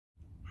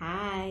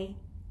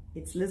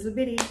It's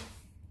Lizzabitty.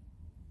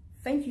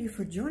 Thank you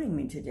for joining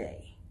me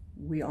today.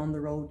 We're on the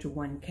road to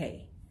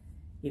 1K.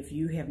 If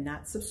you have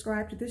not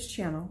subscribed to this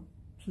channel,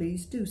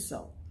 please do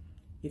so.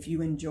 If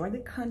you enjoy the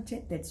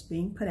content that's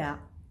being put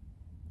out,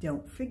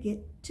 don't forget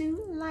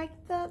to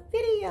like the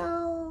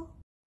video.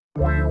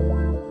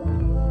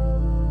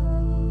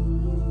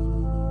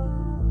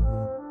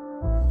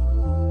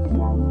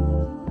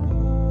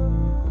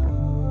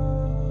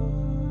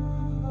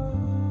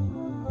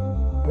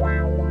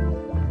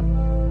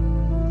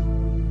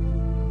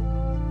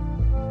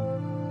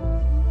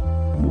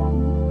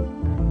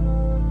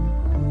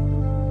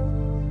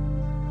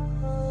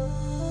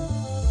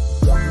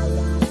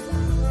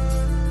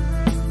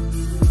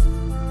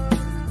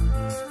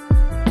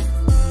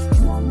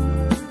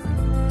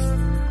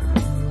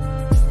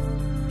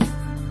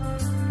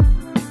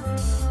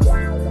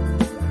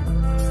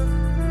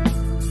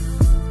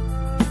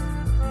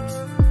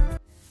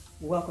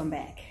 Welcome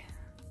back.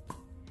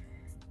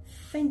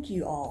 Thank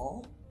you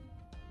all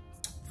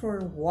for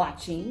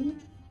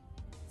watching,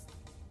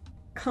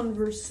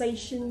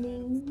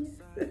 conversationing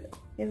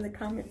in the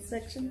comment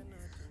section,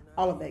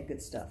 all of that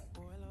good stuff.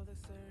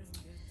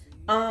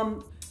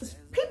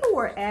 People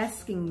were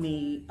asking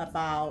me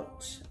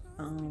about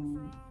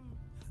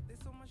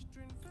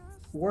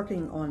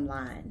working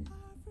online,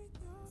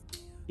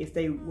 if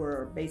they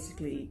were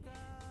basically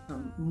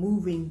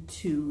moving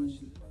to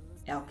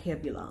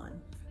Alkebulan.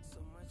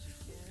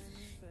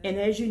 And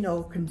as you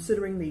know,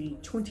 considering the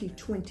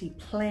 2020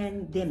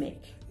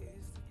 pandemic,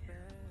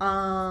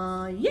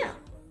 yeah,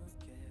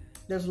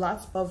 there's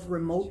lots of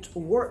remote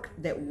work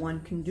that one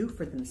can do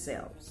for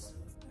themselves.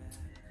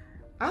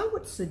 I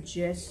would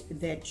suggest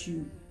that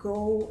you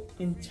go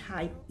and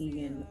type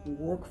in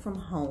work from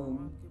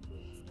home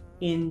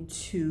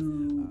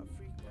into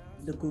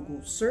the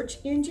Google search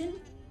engine,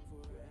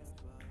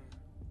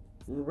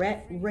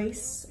 Rat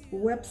Race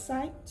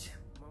website,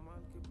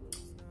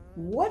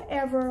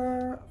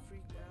 whatever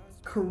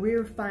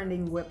career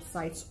finding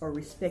websites are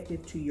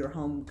respective to your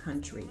home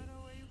country,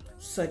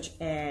 such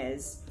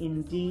as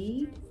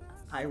Indeed,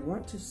 I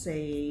want to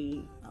say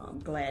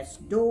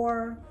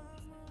Glassdoor,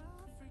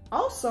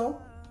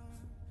 also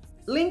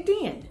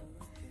LinkedIn.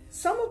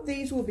 Some of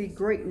these will be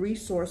great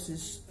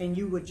resources, and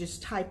you would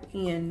just type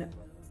in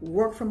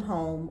work from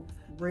home,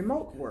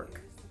 remote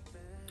work.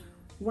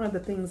 One of the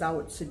things I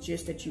would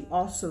suggest that you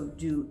also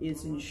do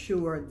is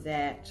ensure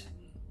that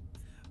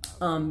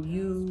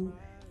you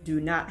do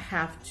not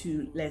have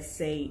to, let's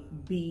say,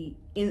 be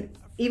in,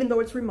 even though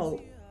it's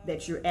remote,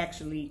 that you're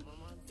actually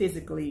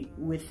physically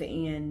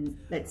within,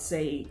 let's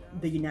say,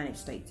 the United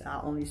States.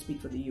 I'll only speak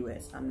for the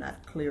US. I'm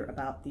not clear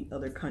about the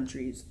other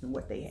countries and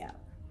what they have.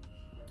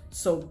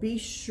 So be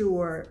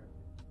sure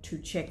to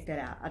check that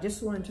out. I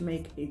just wanted to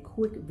make a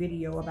quick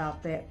video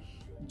about that,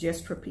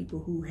 just for people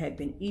who had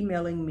been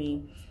emailing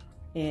me.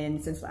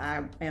 And since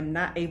I am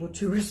not able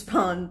to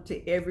respond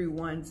to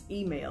everyone's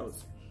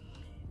emails,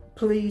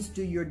 please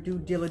do your due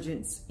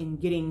diligence in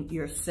getting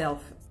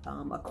yourself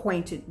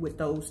acquainted with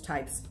those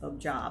types of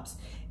jobs,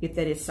 if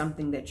that is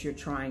something that you're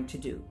trying to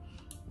do.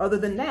 Other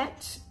than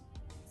that,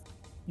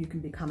 you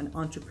can become an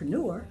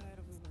entrepreneur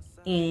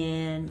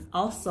and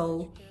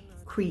also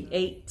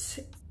create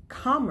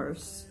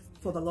commerce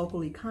for the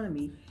local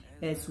economy,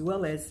 as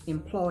well as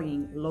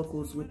employing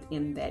locals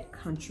within that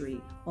country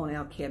on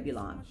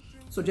Alkebulan.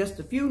 So just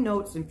a few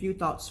notes and few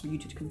thoughts for you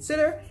to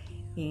consider,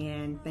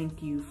 and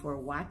thank you for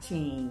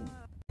watching.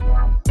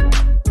 Wow.